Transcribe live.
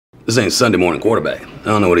This ain't Sunday morning quarterback. I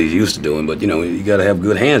don't know what he's used to doing, but, you know, you gotta have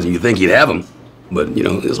good hands, and you think he'd have them. But, you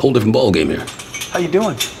know, it's a whole different ballgame here. How you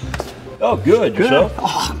doing? Oh, good. Yourself?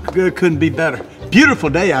 Oh, good. Couldn't be better. Beautiful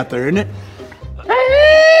day out there, isn't it?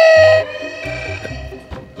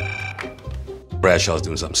 Bradshaw's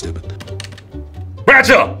doing something stupid.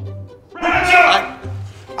 Bradshaw!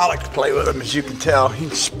 I like to play with him, as you can tell. You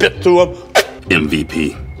can spit through him.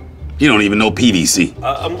 MVP. You don't even know PVC.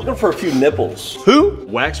 I'm looking for a few nipples. Who?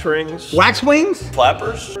 Wax rings. Wax wings?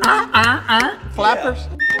 Flappers. Flappers? Yeah.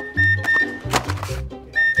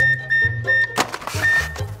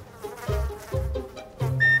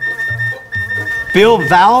 Phil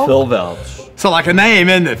Valve? Fill valves. So like a name,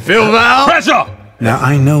 isn't it? Phil Valve? Bradshaw! Now,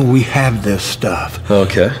 I know we have this stuff.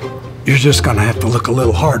 Okay. You're just gonna have to look a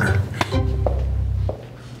little harder.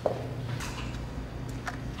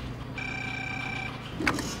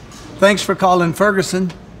 Thanks for calling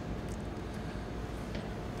Ferguson.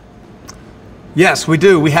 Yes, we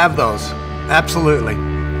do. We have those. Absolutely.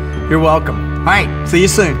 You're welcome. All right. See you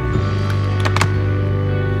soon.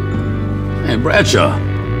 Hey, Bradshaw.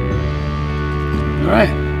 All right.